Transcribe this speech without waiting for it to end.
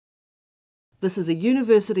This is a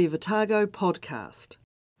University of Otago podcast.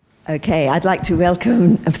 Okay, I'd like to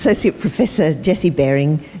welcome Associate Professor Jesse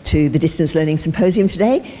Bering to the Distance Learning Symposium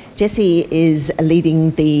today. Jesse is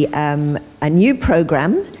leading a new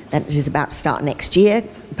program that is about to start next year,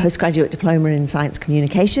 postgraduate diploma in science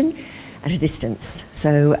communication at a distance.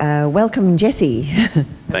 So welcome, Jesse.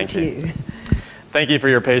 Thank you. Thank you for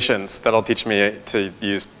your patience. That'll teach me to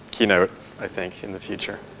use Keynote, I think, in the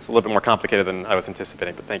future. It's a little bit more complicated than I was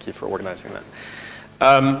anticipating, but thank you for organizing that.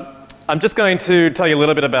 I'm just going to tell you a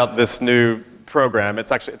little bit about this new program. It's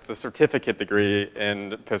the certificate degree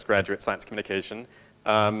in postgraduate science communication.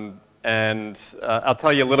 And I'll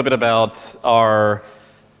tell you a little bit about our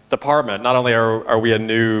department. Not only are we a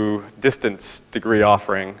new distance degree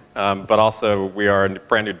offering, but also we are a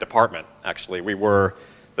brand new department, actually. We were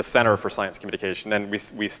the Center for Science Communication, and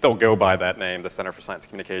we still go by that name, the Center for Science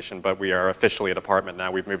Communication, but we are officially a department now.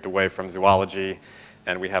 We've moved away from zoology,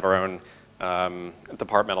 and we have our own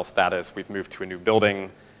departmental status. We've moved to a new building.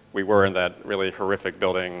 We were in that really horrific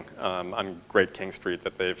building on Great King Street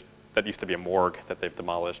that used to be a morgue that they've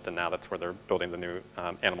demolished, and now that's where they're building the new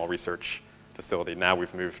animal research facility. Now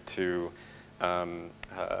we've moved to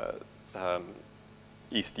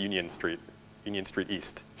East Union Street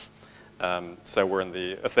East. So we're in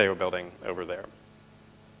the Otago building over there.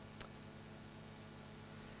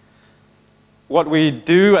 What we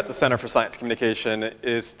do at the Center for Science Communication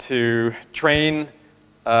is to train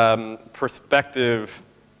prospective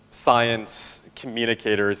science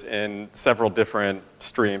communicators in several different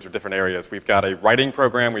streams or different areas. We've got a writing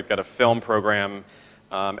program, we've got a film program,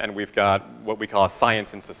 and we've got what we call a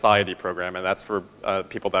science and society program, and that's for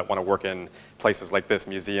people that want to work in places like this,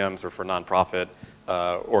 museums, or for nonprofit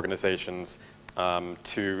organizations,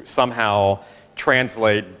 to somehow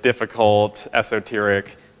translate difficult,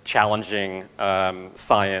 esoteric, challenging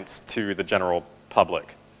science to the general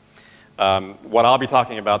public. What I'll be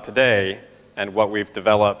talking about today, and what we've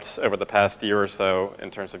developed over the past year or so in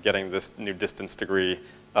terms of getting this new distance degree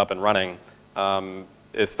up and running,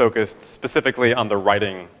 is focused specifically on the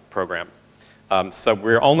writing program. So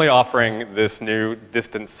we're only offering this new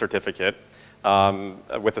distance certificate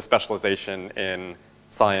with a specialization in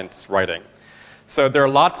science writing. So there are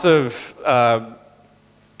lots of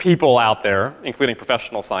people out there, including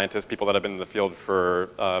professional scientists, people that have been in the field for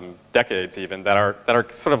decades even, that are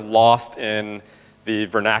sort of lost in the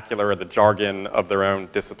vernacular or the jargon of their own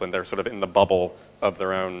discipline. They're sort of in the bubble of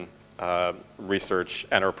their own research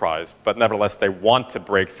enterprise. But nevertheless, they want to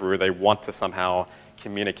break through. They want to somehow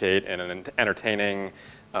communicate in an entertaining,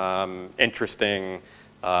 interesting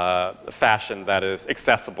fashion that is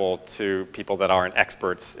accessible to people that aren't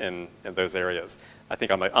experts in those areas. I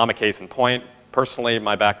think I'm a case in point. Personally,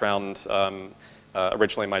 my background,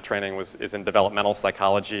 originally my training is in developmental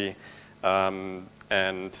psychology,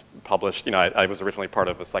 and published, I was originally part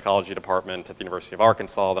of the psychology department at the University of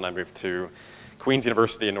Arkansas, then I moved to Queen's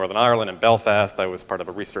University in Northern Ireland in Belfast. I was part of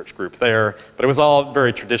a research group there, but it was all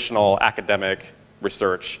very traditional academic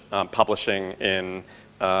research, publishing in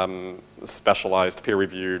specialized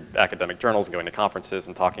peer-reviewed academic journals and going to conferences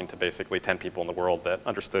and talking to basically 10 people in the world that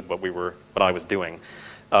understood what I was doing.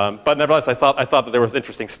 But nevertheless, I thought that there was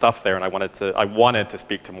interesting stuff there, and I wanted to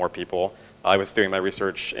speak to more people. I was doing my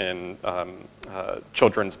research in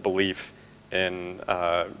children's belief in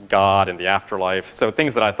God and the afterlife, so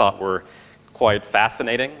things that I thought were quite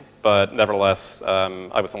fascinating, but nevertheless,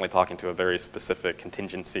 I was only talking to a very specific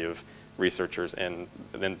contingency of researchers in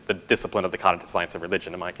the discipline of the cognitive science of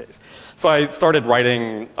religion in my case. So I started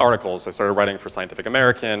writing articles. I started writing for Scientific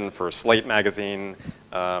American, for Slate magazine,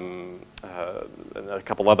 a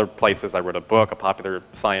couple other places. I wrote a book, a popular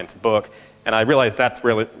science book, and I realized that's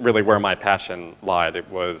really where my passion lied. It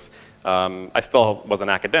was, I still was an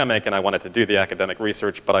academic and I wanted to do the academic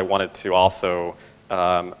research, but I wanted to also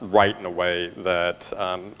write in a way that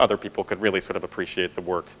other people could really sort of appreciate the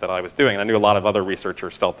work that I was doing. And I knew a lot of other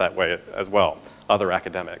researchers felt that way as well, other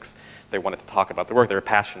academics. They wanted to talk about the work, they were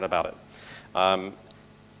passionate about it.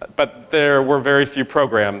 But there were very few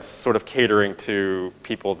programs sort of catering to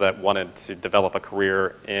people that wanted to develop a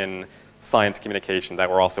career in science communication that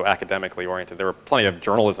were also academically oriented. There were plenty of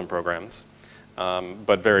journalism programs,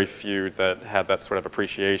 but very few that had that sort of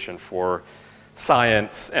appreciation for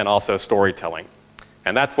science and also storytelling.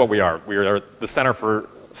 And that's what we are. We are the Center for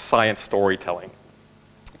Science Storytelling.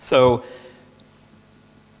 So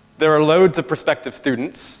there are loads of prospective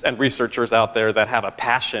students and researchers out there that have a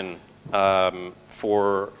passion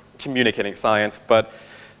for communicating science, but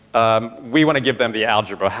we want to give them the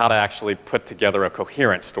algebra, how to actually put together a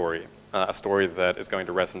coherent story, a story that is going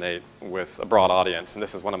to resonate with a broad audience. And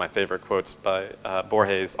this is one of my favorite quotes by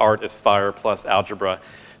Borges: "Art is fire plus algebra."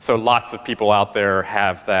 So lots of people out there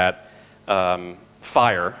have that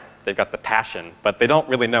fire, they've got the passion, but they don't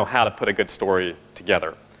really know how to put a good story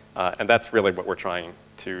together. And that's really what we're trying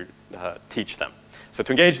to teach them. So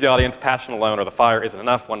to engage the audience, passion alone or the fire isn't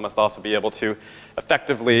enough. One must also be able to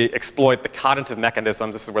effectively exploit the cognitive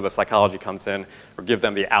mechanisms, this is where the psychology comes in, or give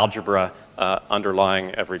them the algebra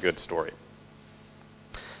underlying every good story.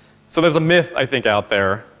 So there's a myth, I think, out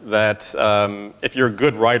there that if you're a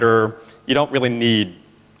good writer, you don't really need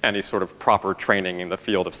any sort of proper training in the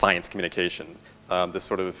field of science communication. This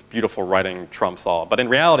sort of beautiful writing trumps all. But in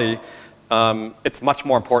reality, it's much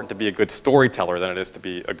more important to be a good storyteller than it is to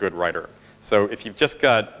be a good writer. So if you've just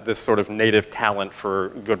got this sort of native talent for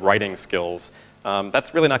good writing skills,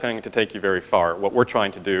 that's really not going to take you very far. What we're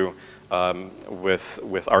trying to do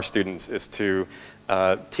with our students is to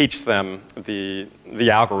teach them the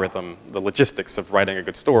algorithm, the logistics of writing a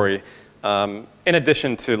good story, in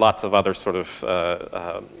addition to lots of other sort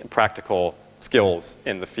of practical skills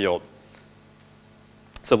in the field.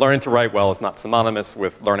 So learning to write well is not synonymous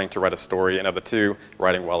with learning to write a story, and of the two,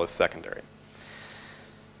 writing well is secondary.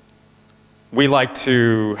 We like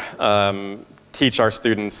to teach our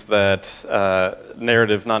students that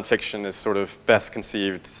narrative nonfiction is sort of best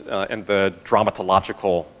conceived in the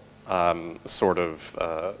dramatological sort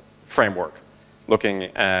of framework, looking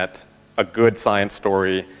at a good science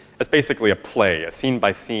story as basically a play, a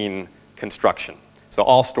scene-by-scene construction. So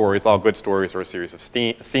all stories, all good stories are a series of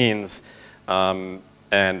scenes,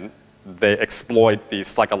 and they exploit these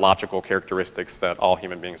psychological characteristics that all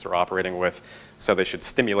human beings are operating with. So they should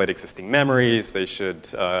stimulate existing memories, they should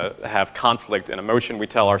have conflict and emotion. We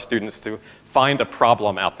tell our students to find a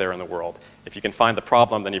problem out there in the world. If you can find the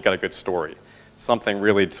problem, then you've got a good story. Something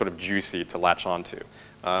really sort of juicy to latch onto.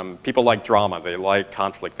 People like drama, they like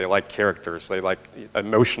conflict, they like characters, they like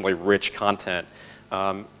emotionally rich content.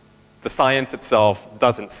 The science itself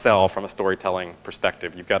doesn't sell from a storytelling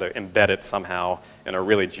perspective. You've got to embed it somehow in a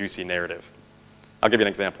really juicy narrative. I'll give you an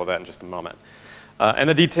example of that in just a moment. And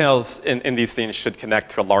the details in these scenes should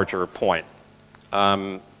connect to a larger point.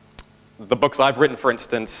 The books I've written, for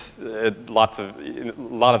instance, a lot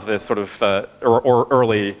of this sort of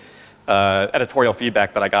early editorial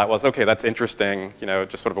feedback that I got was, okay, that's interesting, you know,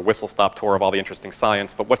 just sort of a whistle-stop tour of all the interesting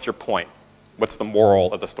science, but what's your point? What's the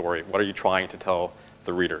moral of the story? What are you trying to tell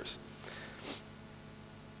the readers?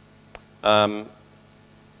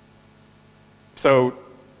 So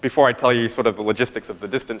before I tell you sort of the logistics of the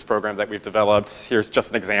distance program that we've developed, here's just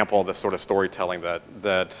an example of the sort of storytelling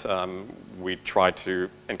that we try to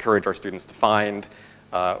encourage our students to find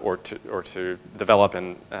or to develop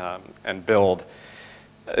and build.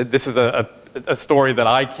 This is a story that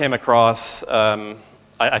I came across.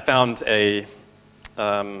 I found an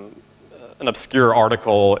obscure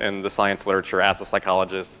article in the science literature as a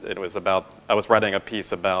psychologist. It was about, I was writing a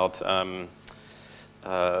piece about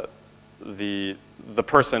the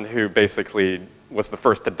person who basically was the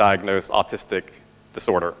first to diagnose autistic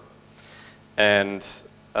disorder. And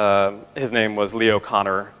his name was Leo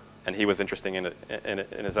Kanner, and he was interesting in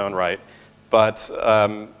his own right. But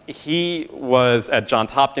he was at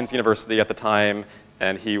Johns Hopkins University at the time,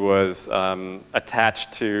 and he was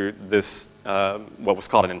attached to this, what was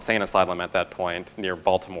called an insane asylum at that point, near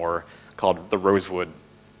Baltimore, called the Rosewood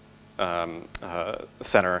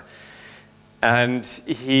Center. And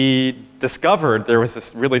he discovered there was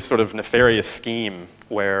this really sort of nefarious scheme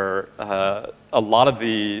where a lot of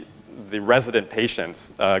the resident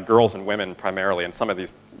patients, girls and women primarily, and some of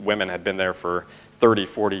these women had been there for 30,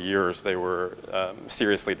 40 years. They were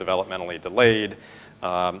seriously developmentally delayed,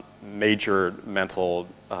 major mental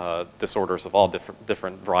disorders of all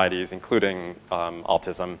different varieties, including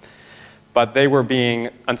autism. But they were being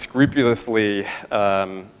unscrupulously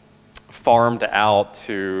farmed out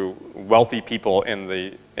to wealthy people in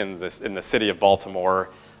the city of Baltimore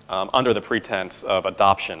under the pretense of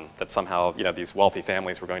adoption, that somehow, you know, these wealthy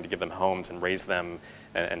families were going to give them homes and raise them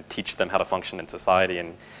and teach them how to function in society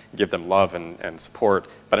and give them love and support.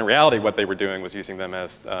 But in reality, what they were doing was using them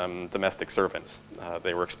as domestic servants.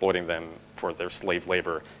 They were exploiting them for their slave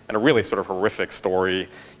labor. And a really sort of horrific story,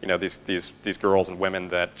 you know, these girls and women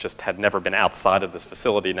that just had never been outside of this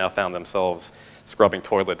facility now found themselves scrubbing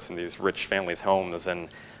toilets in these rich families' homes. And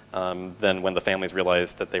then when the families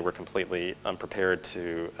realized that they were completely unprepared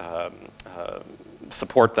to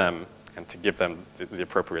support them and to give them the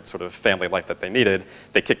appropriate sort of family life that they needed,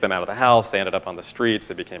 they kicked them out of the house, they ended up on the streets,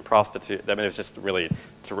 they became prostitutes. I mean, it was just really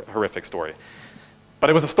a horrific story. But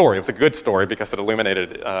it was a story. It was a good story because it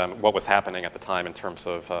illuminated what was happening at the time in terms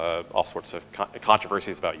of all sorts of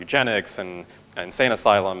controversies about eugenics and insane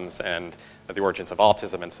asylums and the origins of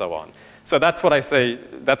autism and so on. So that's what I say,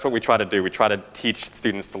 that's what we try to do. We try to teach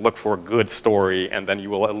students to look for a good story, and then you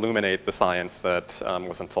will illuminate the science that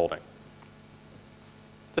was unfolding.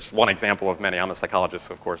 Just one example of many. I'm a psychologist,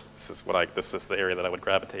 so of course this is the area that I would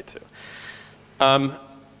gravitate to.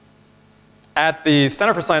 At the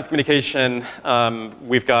Center for Science Communication,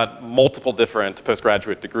 we've got multiple different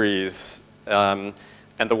postgraduate degrees.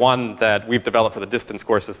 And the one that we've developed for the distance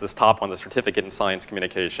course is this top one, the Certificate in Science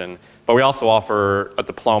Communication. But we also offer a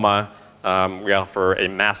diploma. We offer a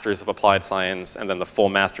Master's of Applied Science, and then the full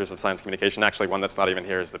Master's of Science Communication. Actually, one that's not even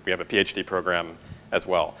here is that we have a PhD program as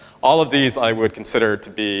well. All of these I would consider to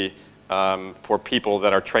be for people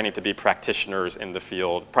that are training to be practitioners in the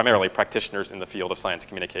field, primarily practitioners in the field of science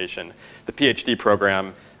communication. The PhD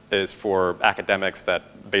program is for academics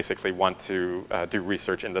that basically want to do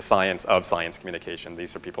research in the science of science communication.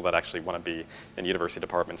 These are people that actually want to be in university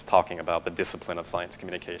departments talking about the discipline of science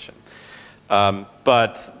communication.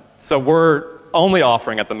 So we're only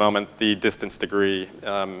offering at the moment the distance degree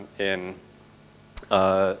in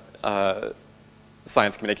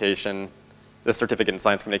science communication, the certificate in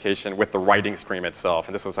science communication with the writing stream itself.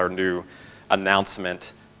 And this was our new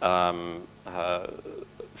announcement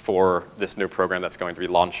for this new program that's going to be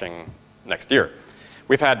launching next year.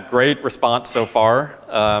 We've had great response so far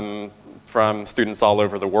from students all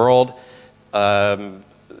over the world.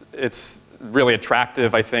 It's really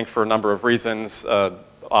attractive, I think, for a number of reasons.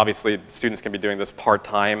 Obviously, students can be doing this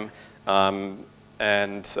part-time, and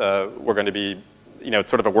we're going to be, it's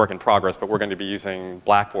sort of a work in progress, but we're going to be using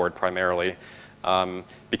Blackboard primarily.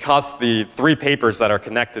 Because the 3 papers that are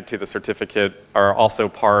connected to the certificate are also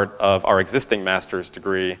part of our existing master's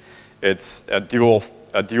degree, it's a dual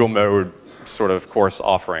mode sort of course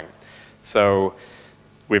offering. So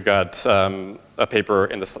we've got a paper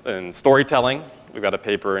in storytelling, we've got a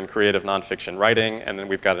paper in creative nonfiction writing, and then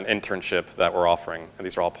we've got an internship that we're offering, and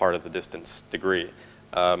these are all part of the distance degree.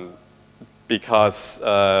 Because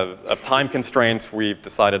of time constraints, we've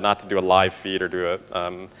decided not to do a live feed or do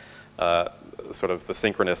a sort of the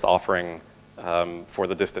synchronous offering for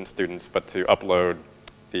the distance students, but to upload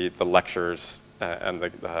the lectures and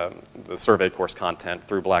the survey course content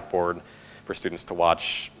through Blackboard for students to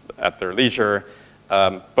watch at their leisure.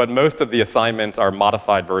 But most of the assignments are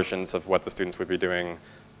modified versions of what the students would be doing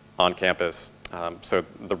on campus. So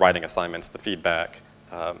the writing assignments, the feedback,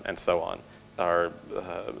 and so on.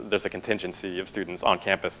 There's a contingency of students on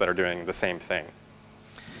campus that are doing the same thing.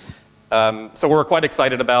 So we're quite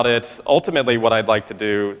excited about it. Ultimately, what I'd like to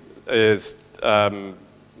do is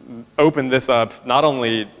open this up, not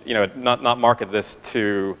only, not market this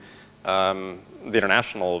to the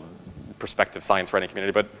international prospective science writing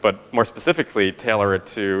community, but more specifically tailor it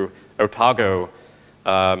to Otago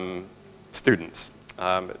students.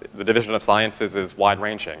 The Division of Sciences is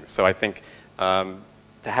wide-ranging, so I think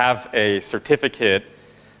to have a certificate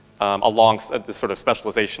alongside the sort of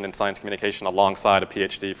specialization in science communication alongside a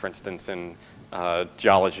PhD, for instance, in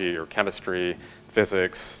geology or chemistry,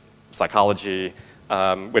 physics, psychology,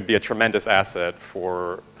 would be a tremendous asset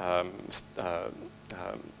for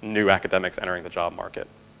new academics entering the job market.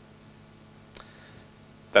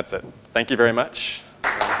 That's it. Thank you very much.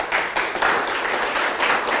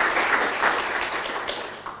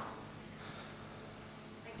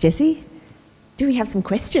 Jesse, do we have some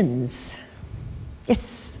questions?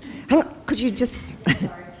 Yes. Hang on, could you just...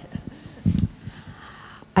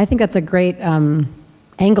 I think that's a great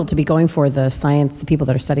angle to be going for the people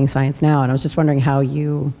that are studying science now. And I was just wondering how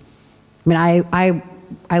you,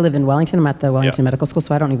 I live in Wellington. I'm at the Wellington Medical School,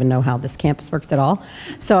 so I don't even know how this campus works at all.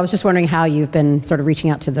 So I was just wondering how you've been sort of reaching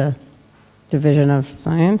out to the Division of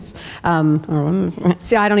Science.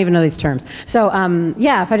 See, I don't even know these terms. So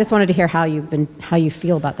yeah, if I just wanted to hear how you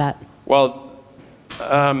feel about that. Well,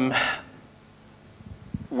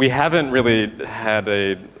 we haven't really had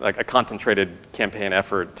a concentrated campaign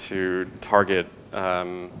effort to target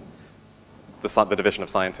the Division of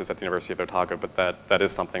Sciences at the University of Otago, but that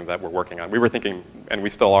is something that we're working on. We were thinking, and we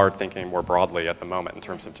still are thinking more broadly at the moment in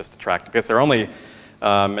terms of just attracting, because there are only,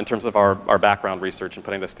 in terms of our background research and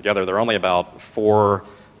putting this together, there are only about 4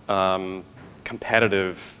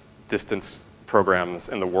 competitive distance programs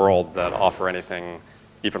in the world that offer anything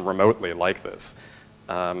even remotely like this.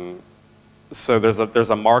 So there's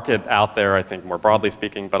a market out there, I think, more broadly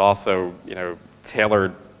speaking, but also,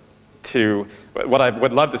 tailored to what I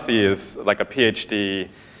would love to see is like a PhD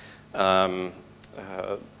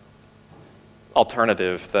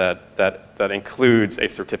alternative that includes a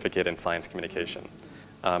certificate in science communication.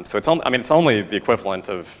 So it's only the equivalent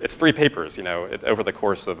of, it's 3 papers, over the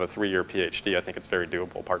course of a 3-year PhD. I think it's very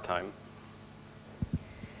doable part-time.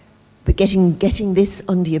 But getting this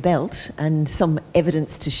under your belt and some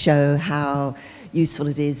evidence to show how useful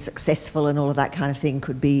it is, successful and all of that kind of thing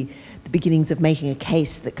could be the beginnings of making a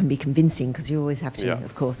case that can be convincing, because you always have to,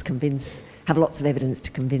 of course, have lots of evidence to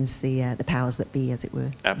convince the powers that be, as it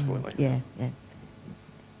were. Absolutely. Yeah.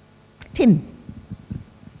 Tim?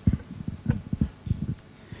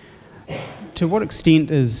 To what extent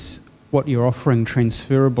is what you're offering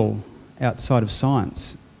transferable outside of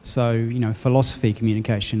science? So, philosophy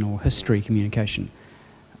communication or history communication?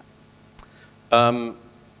 I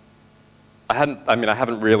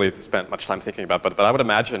haven't really spent much time thinking about it, but I would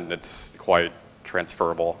imagine it's quite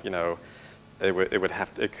transferable.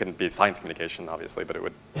 It couldn't be science communication, obviously, but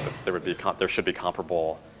there should be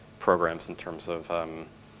comparable programs in terms of,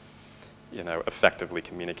 effectively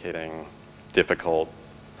communicating difficult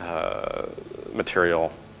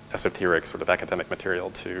material, esoteric sort of academic material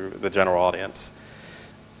to the general audience.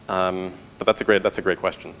 But that's a great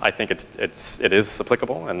question. I think it is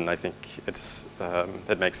applicable, and I think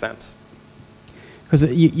it makes sense. Because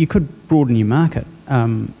you could broaden your market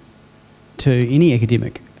to any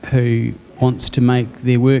academic who wants to make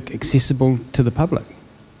their work accessible to the public.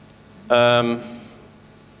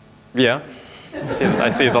 Yeah, I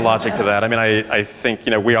see the logic to that. I think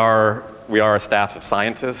we are a staff of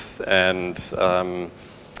scientists, and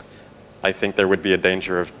I think there would be a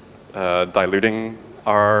danger of diluting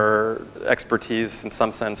our expertise in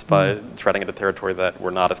some sense by treading into territory that we're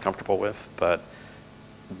not as comfortable with. But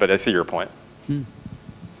I see your point.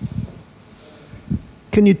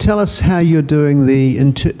 Can you tell us how you're doing the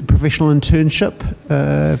professional internship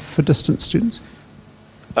for distance students?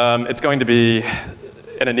 It's going to be,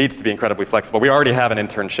 and it needs to be incredibly flexible. We already have an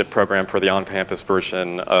internship program for the on-campus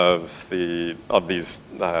version of these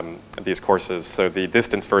courses. So the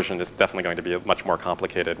distance version is definitely going to be much more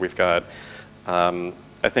complicated. We've got, I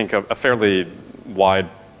think, a fairly wide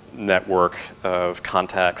network of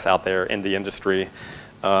contacts out there in the industry.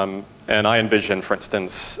 And I envision, for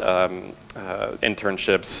instance,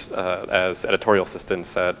 internships as editorial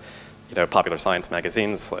assistants at popular science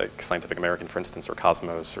magazines like Scientific American, for instance, or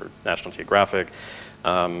Cosmos or National Geographic.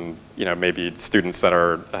 Maybe students that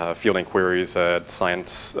are fielding queries at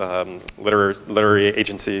science literary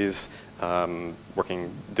agencies, doing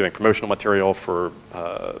promotional material for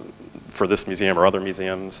this museum or other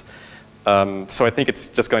museums. So I think it's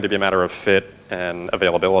just going to be a matter of fit and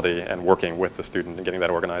availability and working with the student and getting that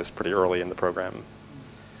organized pretty early in the program.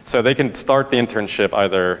 So they can start the internship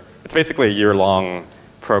it's basically a year-long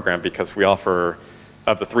program, because we offer,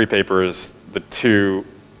 of the 3 papers, the 2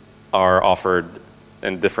 are offered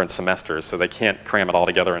in different semesters, so they can't cram it all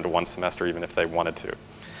together into one semester even if they wanted to.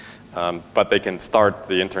 But they can start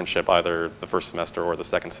the internship either the first semester or the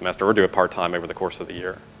second semester, or do it part-time over the course of the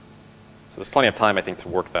year. So there's plenty of time, I think, to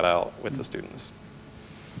work that out with the students.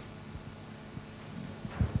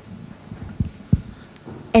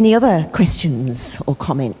 Any other questions or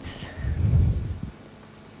comments?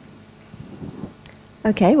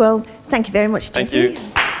 Okay, well, thank you very much, Jesse. Thank you.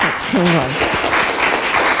 Thanks for coming on.